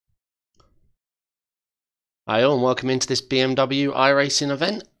Hi all and welcome into this BMW iRacing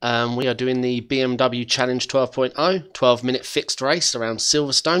event. We are doing the BMW Challenge 12.0, 12-minute fixed race around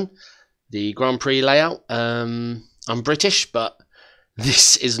Silverstone, the Grand Prix layout. I'm British, but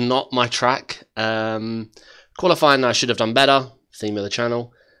this is not my track. Qualifying I should have done better, theme of the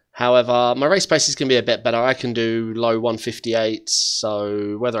channel. However, my race pace is going to be a bit better. I can do low 158,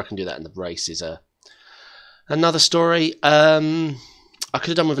 so whether I can do that in the race is another story. I could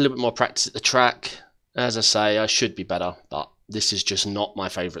have done with a little bit more practice at the track. As I say, I should be better, but this is just not my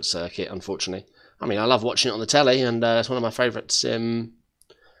favourite circuit, unfortunately. I mean, I love watching it on the telly, and it's one of my favourites as an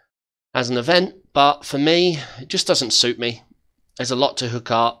event, but for me, it just doesn't suit me. There's a lot to hook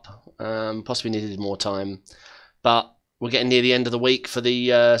up, possibly needed more time, but we're getting near the end of the week for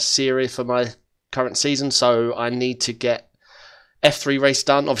the series for my current season, so I need to get F3 race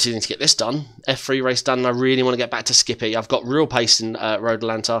done. Obviously, I need to get this done. F3 race done, and I really want to get back to Skippy. I've got real pace in Road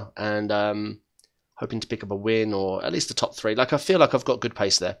Atlanta, and hoping to pick up a win or at least a top 3. Like, I feel like I've got good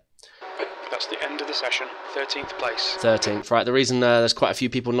pace there. That's the end of the session. 13th place. 13th, right. The reason there's quite a few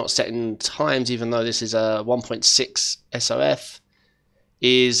people not setting times, even though this is a 1.6 SOF,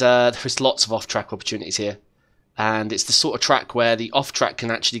 is there's lots of off-track opportunities here. And it's the sort of track where the off-track can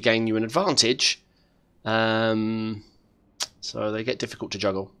actually gain you an advantage. So they get difficult to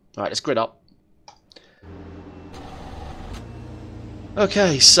juggle. All right, let's grid up.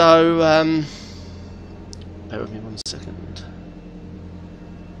 Okay, so bear with me 1 second.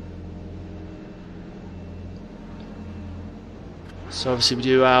 So obviously we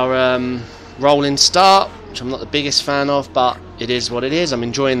do our rolling start, which I'm not the biggest fan of, but it is what it is. I'm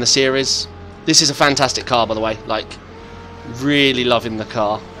enjoying the series. This is a fantastic car, by the way. Like, really loving the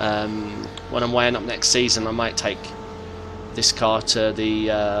car. When I'm weighing up next season, I might take this car to the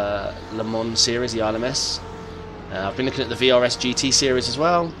Le Mans series, the ILMS. I've been looking at the VRS GT series as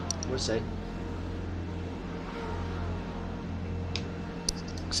well. We'll see.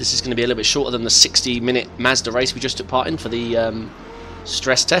 This is going to be a little bit shorter than the 60-minute Mazda race we just took part in for the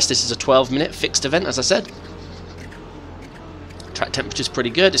stress test. This is a 12-minute fixed event, as I said. Track temperature's pretty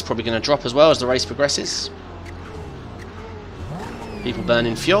good. It's probably going to drop as well as the race progresses. People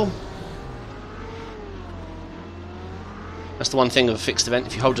burning fuel. That's the one thing of a fixed event.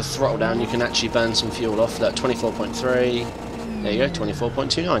 If you hold the throttle down, you can actually burn some fuel off. Look, 24.3. There you go,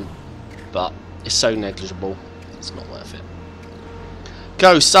 24.29. But it's so negligible, it's not worth it.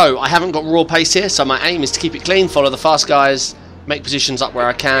 Go. So I haven't got raw pace here, so my aim is to keep it clean, follow the fast guys, make positions up where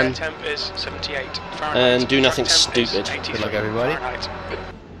I can, temp is 78 and do nothing stupid. Good luck, everybody.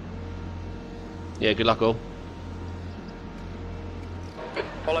 Yeah, good luck all.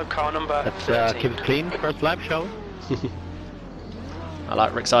 Follow car number. Let's keep it clean. First lap, shall we? I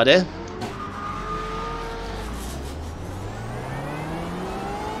like Rick's idea.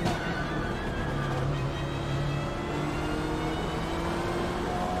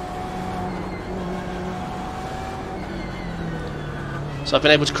 So I've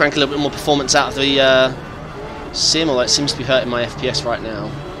been able to crank a little bit more performance out of the sim, although it seems to be hurting my FPS right now.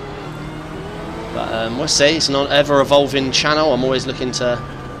 But we'll see. It's an ever-evolving channel. I'm always looking to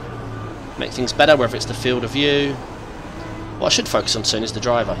make things better, whether it's the field of view. What I should focus on soon is the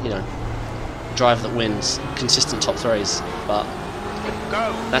driver, you know. The driver that wins. Consistent top 3s. But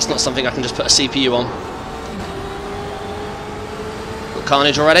that's not something I can just put a CPU on. Got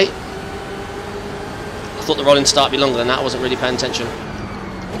carnage already. I thought the rolling start would be longer than that. I wasn't really paying attention.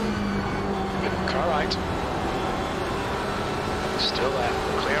 Car right. Still there.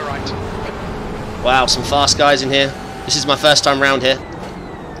 Clear right. Wow, some fast guys in here. This is my first time round here.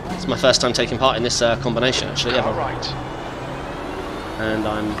 It's my first time taking part in this combination, actually, ever. Car right. And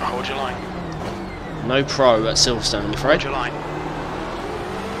I'm Hold your line. no pro at Silverstone, I'm afraid. Hold your line.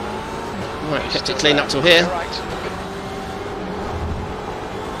 Right, kept it clean up till here. Clear right.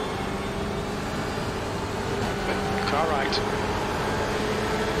 Car right.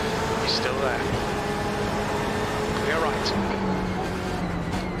 He's still there. Clear right.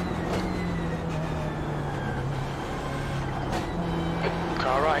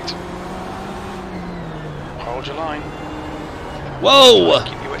 Car right. Hold your line. Whoa!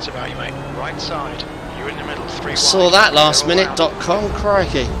 Keep your wits about you, mate. Right side. You're in the middle. 3 Saw wide. that last Go minute.com,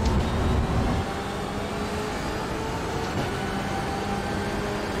 crikey.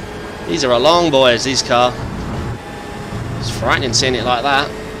 These are a long boys, these car. It's frightening seeing it like that.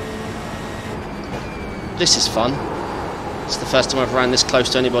 This is fun. It's the first time I've ran this close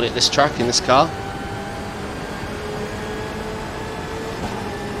to anybody at this track in this car.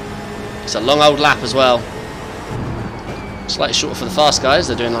 It's a long old lap as well. Slightly shorter for the fast guys,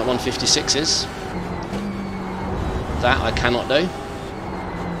 they're doing like 156s. That I cannot do.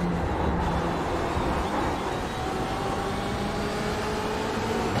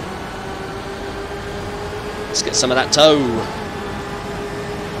 Let's get some of that toe.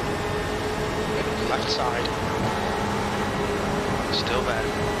 Left side. Still there.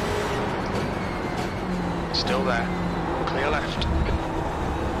 Still there. Clear left.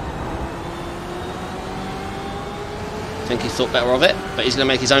 I think he thought better of it, but he's going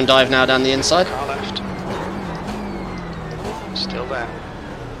to make his own dive now down the inside. Car left. Still there.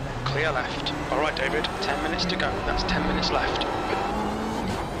 Clear left. Alright David, 10 minutes to go. That's 10 minutes left.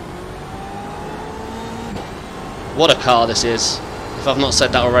 What a car this is, if I've not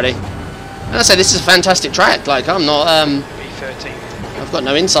said that already. And I say this is a fantastic track, like I'm not, B13. I've got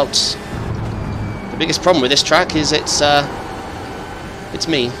no insults. The biggest problem with this track is it's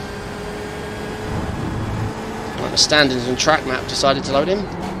me. Like the standings and track map decided to load in.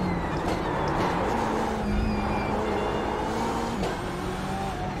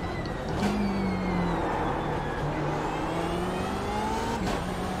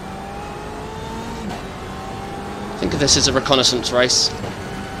 Think of this as a reconnaissance race.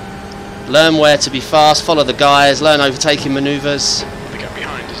 Learn where to be fast, follow the guys, learn overtaking manoeuvres.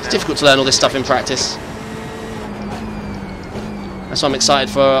 It's difficult to learn all this stuff in practice. That's why I'm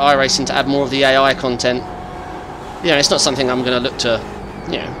excited for iRacing to add more of the AI content. You know, it's not something I'm going to look to,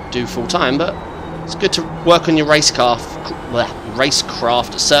 you know, do full time, but it's good to work on your racecraft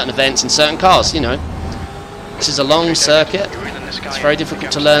at certain events in certain cars. You know, this is a long circuit. It's very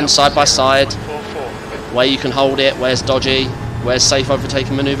difficult to learn side by side where you can hold it, where's dodgy, where's safe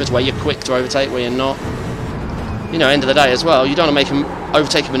overtaking manoeuvres, where you're quick to overtake, where you're not. You know, end of the day as well, you don't want to make an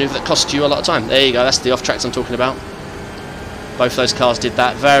overtaking manoeuvre that costs you a lot of time. There you go, that's the off tracks I'm talking about. Both those cars did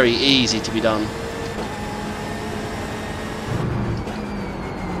that, very easy to be done.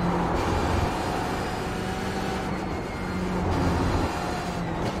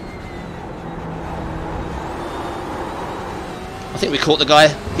 I think we caught the guy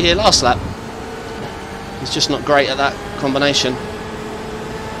here last lap. He's just not great at that combination.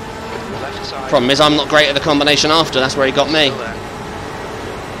 Left side. Problem is I'm not great at the combination after, that's where he got me.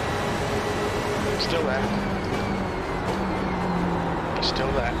 Still there. He's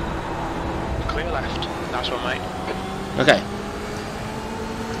still there. Clear left. Nice one, mate. Okay.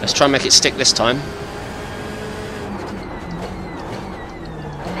 Let's try and make it stick this time.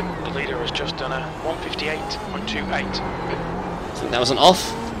 The leader has just done a 158.28. I think that was an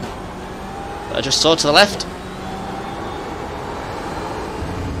off. That I just saw to the left.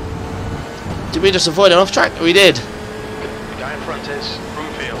 Did we just avoid an off track? We did. The guy in front is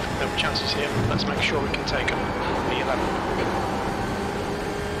Broomfield. No chances here. Let's make sure we can take him. The 11.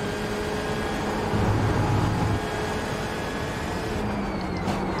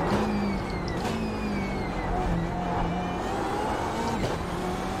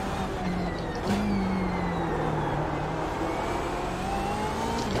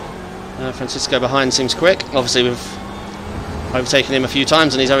 Francisco behind seems quick. Obviously we've overtaken him a few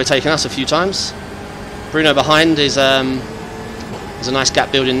times and he's overtaken us a few times. Bruno behind is there's a nice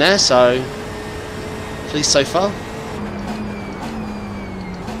gap building there, so pleased so far.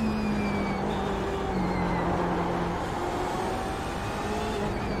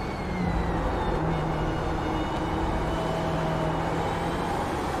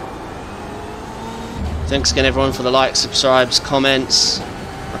 Thanks again everyone for the likes, subscribes, comments.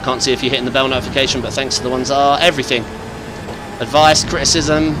 I can't see if you're hitting the bell notification, but thanks to the ones that are. Everything. Advice,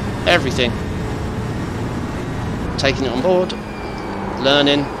 criticism, everything. Taking it on board.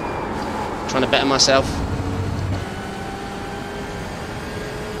 Learning. Trying to better myself.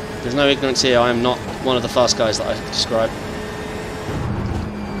 There's no ignorance here. I am not one of the fast guys that I described.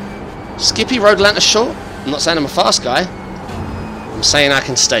 Skippy rode Atlanta short. I'm not saying I'm a fast guy. I'm saying I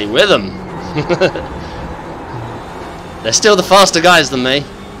can stay with them. They're still the faster guys than me.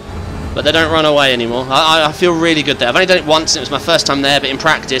 But they don't run away anymore. I feel really good there. I've only done it once, and it was my first time there, but in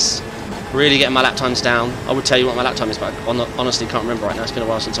practice, really getting my lap times down. I would tell you what my lap time is, but I honestly can't remember right now. It's been a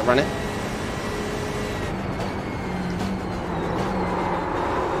while since I've run it.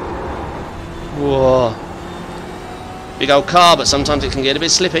 Whoa. Big old car, but sometimes it can get a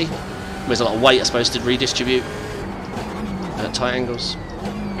bit slippy. There's a lot of weight, I suppose, to redistribute at tight angles.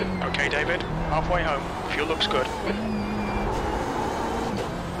 Okay, David. Halfway home. Fuel looks good.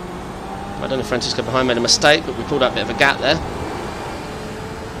 I don't know if Francisco behind made a mistake, but we pulled out a bit of a gap there.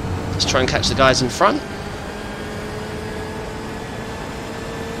 Let's try and catch the guys in front.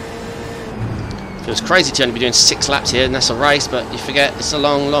 Feels crazy to only be doing 6 laps here, and that's a race, but you forget it's a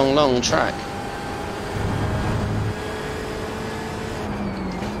long, long, long track.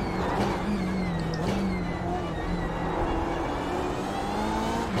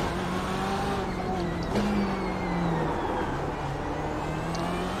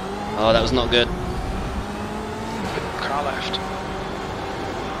 Oh, that was not good. far left.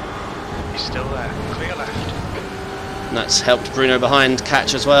 He's still there. Clear left. And that's helped Bruno behind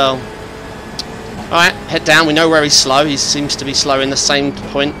catch as well. Alright, head down. We know where he's slow. He seems to be slow in the same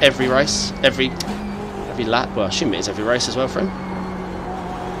point every race. Every lap. Well, I assume it is every race as well for him.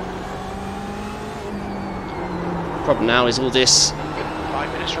 Problem now is all this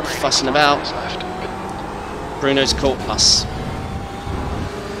 5 minutes remaining. fussing about. 5 minutes left. Bruno's caught us.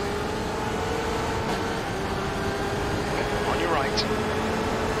 On your right.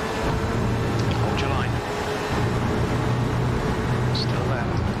 Hold your line. Still there.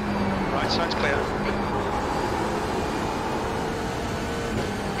 Right side's clear.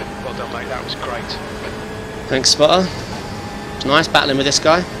 Well done, mate. That was great. Thanks, spotter. It's nice battling with this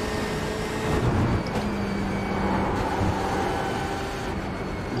guy.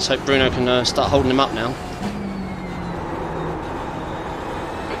 Let's hope Bruno can start holding him up now.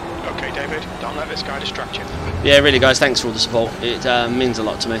 Okay, David. Don't let this guy distract you. Yeah, really, guys, thanks for all the support. It means a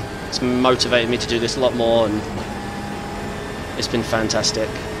lot to me. It's motivated me to do this a lot more, and it's been fantastic.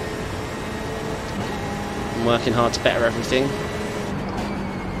 I'm working hard to better everything.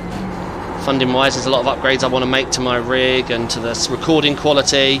 Funding wise, there's a lot of upgrades I want to make to my rig and to the recording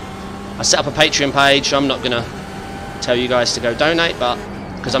quality. I set up a Patreon page. I'm not going to tell you guys to go donate, but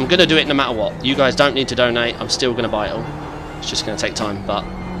because I'm going to do it no matter what. You guys don't need to donate. I'm still going to buy it all. It's just going to take time, but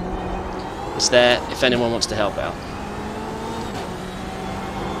it's there if anyone wants to help out.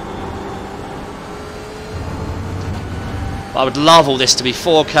 I would love all this to be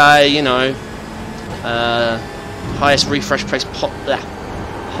 4K, you know, highest refresh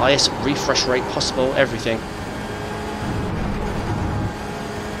rate possible, everything.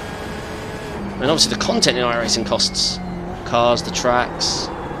 And obviously the content in iRacing costs. Cars, the tracks.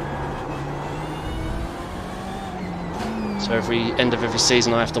 So every end of every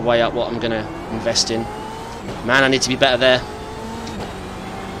season I have to weigh up what I'm going to invest in. Man, I need to be better there.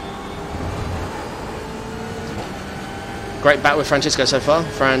 Great battle with Francesco so far.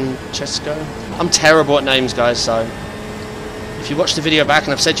 Francesco. I'm terrible at names, guys, so if you watch the video back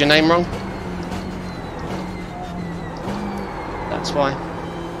and I've said your name wrong, that's why.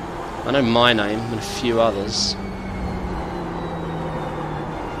 I know my name and a few others.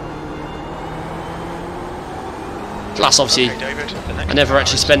 Plus, obviously, Okay, David, I never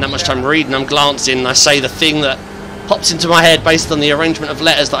actually spend that much time reading. I'm glancing and I say the thing that pops into my head based on the arrangement of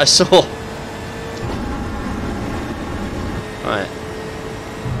letters that I saw. Right.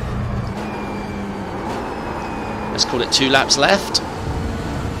 Let's call it 2 laps left.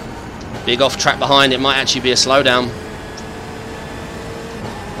 Big off track behind, it might actually be a slowdown.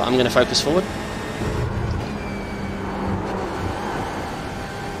 But I'm going to focus forward.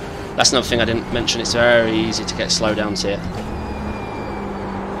 That's another thing I didn't mention, it's very easy to get slowdowns here.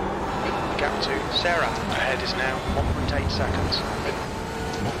 Gap to Sarah. Ahead is now 1.8 seconds.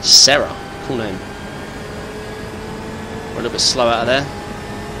 Sarah, cool name. We're a little bit slow out of there.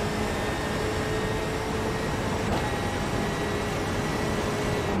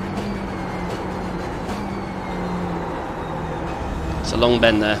 It's a long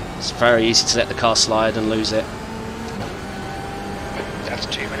bend there. It's very easy to let the car slide and lose it. That's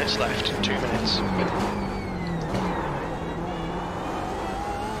 2 minutes left. 2 minutes.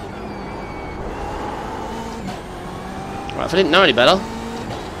 Right, if I didn't know any better,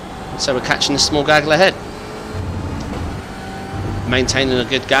 I'd say we're catching this small gaggle ahead. Maintaining a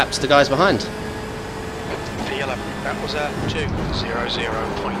good gap to the guys behind. P11. That was a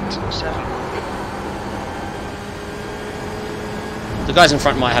 2:00.7. The guys in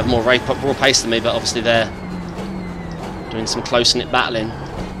front might have more raw pace than me, but obviously they're doing some close-knit battling,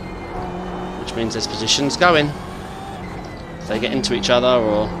 which means there's positions going. If they get into each other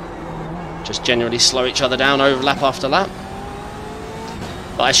or just generally slow each other down over lap after lap.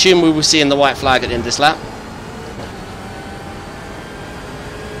 But I assume we will see in the white flag at the end of this lap.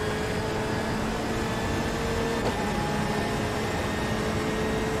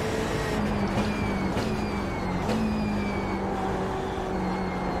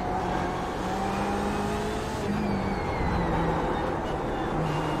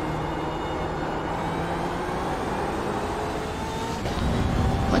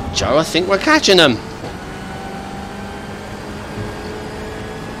 Joe, I think we're catching them.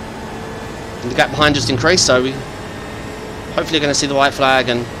 And the gap behind just increased, so we hopefully are going to see the white flag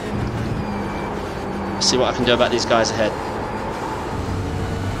and see what I can do about these guys ahead.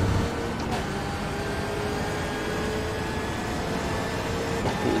 I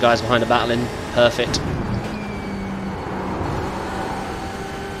think the guys behind are battling. Perfect.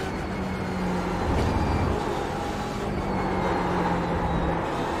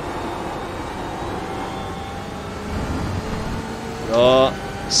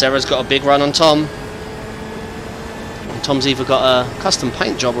 Sarah's got a big run on Tom. And Tom's either got a custom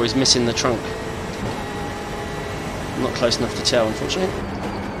paint job or he's missing the trunk. I'm not close enough to tell, unfortunately.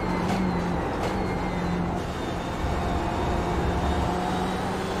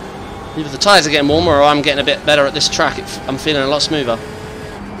 Either the tyres are getting warmer or I'm getting a bit better at this track. I'm feeling a lot smoother.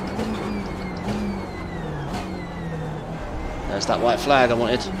 There's that white flag I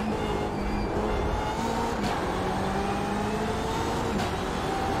wanted.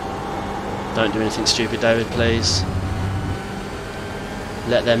 Don't do anything stupid, David, please.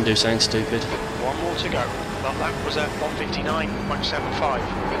 Let them do something stupid. One more to go. That lap was at 1:59.75.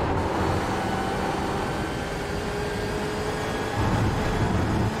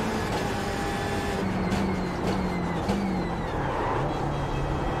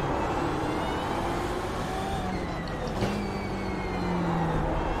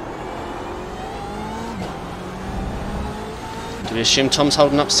 Do we assume Tom's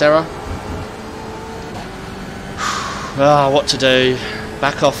holding up Sarah? Ah, what to do?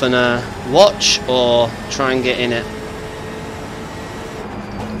 Back off and watch, or try and get in it?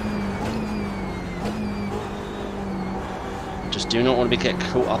 Just do not want to get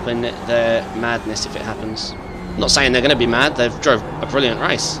caught up in their madness if it happens. I'm not saying they're going to be mad. They've drove a brilliant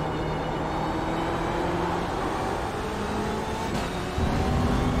race.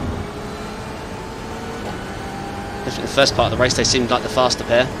 Definitely the first part of the race they seemed like the faster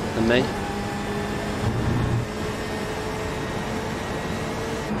pair than me.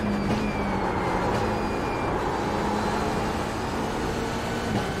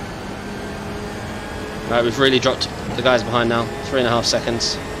 Right, we've really dropped the guys behind now. 3.5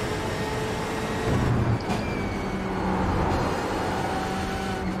 seconds.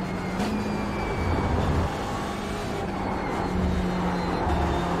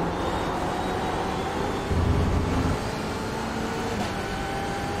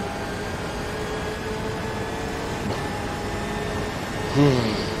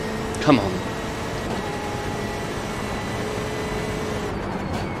 Come on.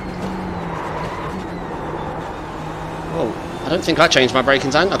 Whoa, I don't think I changed my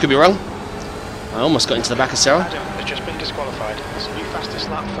braking zone. I could be wrong. I almost got into the back of Sarah. Adam has just been disqualified. It's a new fastest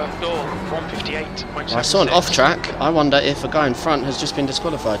lap for Dawn, 1:58.76. Well, I saw an off track. I wonder if a guy in front has just been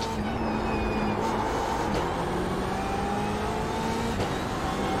disqualified.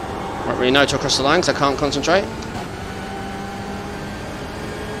 Right, really know to cross the line because I can't concentrate.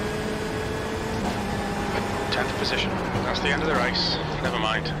 10th position. That's the end of the race. Never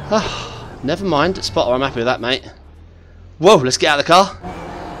mind. Never mind. Spotter, I'm happy with that, mate. Whoa, let's get out of the car.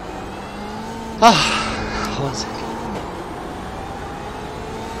 One second.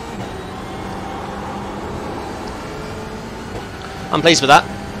 I'm pleased with that.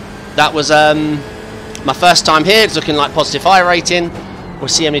 That was my first time here. It's looking like positive iRating. We'll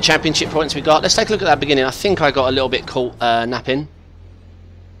see how many championship points we got. Let's take a look at that beginning. I think I got a little bit caught napping.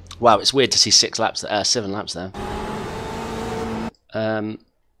 Wow, it's weird to see 7 laps there.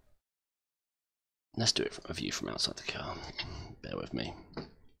 Let's do it from a view from outside the car. Bear with me.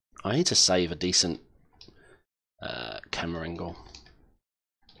 I need to save a decent camera angle.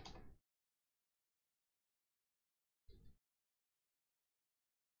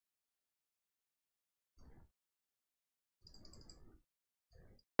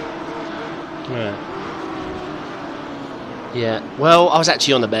 Yeah, well, I was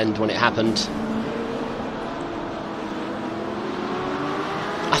actually on the bend when it happened.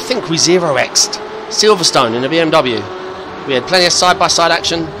 I think we 0x'd Silverstone in a BMW. We had plenty of side-by-side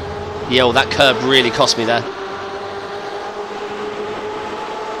action. Yeah, well, that curb really cost me there.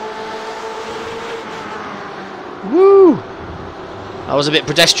 Woo! I was a bit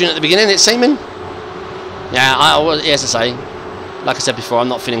pedestrian at the beginning, it's seeming. Yeah, I was, as I say, like I said before, I'm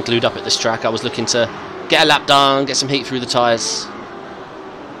not feeling glued up at this track. I was looking to get a lap done, get some heat through the tyres.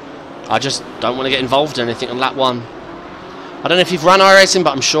 I just don't want to get involved in anything on lap 1. I don't know if you've run iRacing,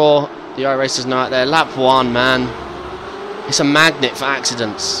 but I'm sure the iRacers know out there. Lap 1, man. It's a magnet for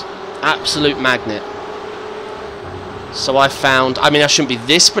accidents. Absolute magnet. So I found, I mean, I shouldn't be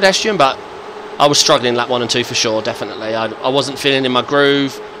this pedestrian, but I was struggling lap 1 and 2 for sure, definitely. I wasn't feeling in my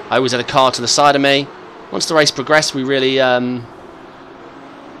groove. I always had a car to the side of me. Once the race progressed, we really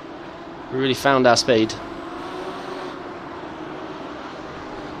found our speed.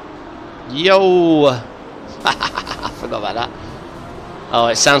 Yo! I forgot about that. Oh,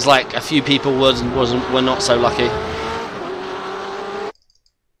 it sounds like a few people were not so lucky.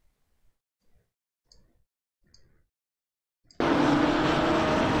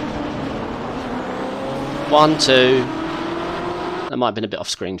 One, two. That might have been a bit off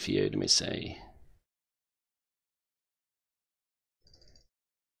screen for you. Let me see.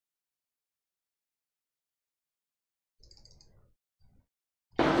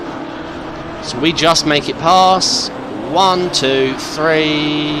 So we just make it past 1, 2,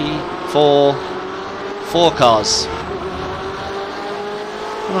 3, 4 cars.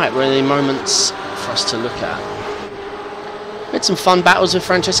 Right, we're in the moments for us to look at. We had some fun battles with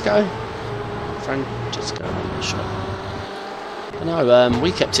Francesco. I'm not sure. I know,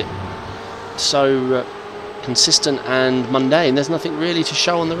 we kept it so consistent and mundane. There's nothing really to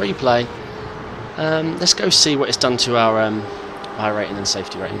show on the replay. Let's go see what it's done to our iRating and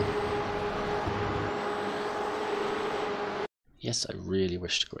safety rating. Yes, I really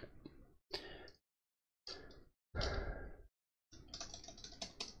wish to quit.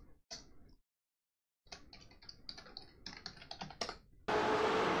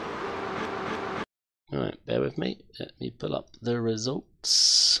 Alright, bear with me. Let me pull up the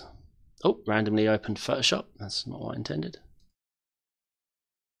results. Oh, randomly opened Photoshop. That's not what I intended.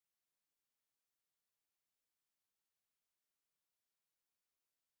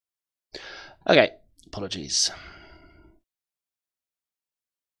 Okay, apologies.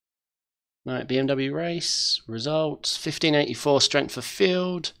 Alright, BMW race, results, 1584 strength of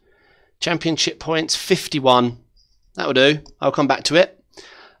field, championship points, 51. That'll do. I'll come back to it.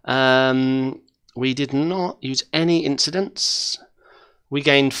 We did not use any incidents. We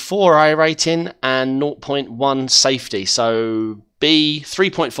gained 4 iRating and 0.1 safety. So B,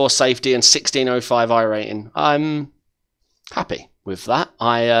 3.4 safety and 1605 iRating. I'm happy with that.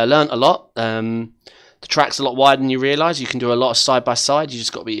 I learnt a lot. The track's a lot wider than you realise. You can do a lot of side by side. You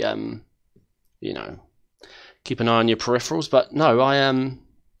just got to be, you know, keep an eye on your peripherals. But no, I am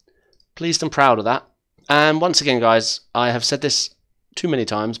pleased and proud of that. And once again, guys, I have said this too many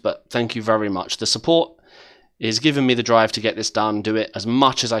times, but thank you very much. The support is giving me the drive to get this done, do it as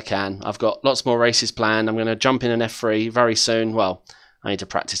much as I can. I've got lots more races planned. I'm going to jump in an F3 very soon. Well, I need to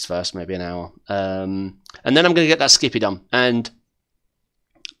practice first, maybe an hour. And then I'm going to get that Skippy done. And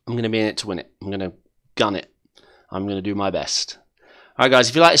I'm going to be in it to win it. I'm going to gun it. I'm going to do my best. Alright guys,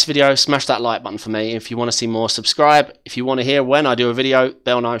 if you like this video, smash that like button for me. If you want to see more, subscribe. If you want to hear when I do a video,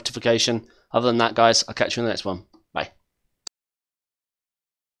 bell notification. Other than that, guys, I'll catch you in the next one.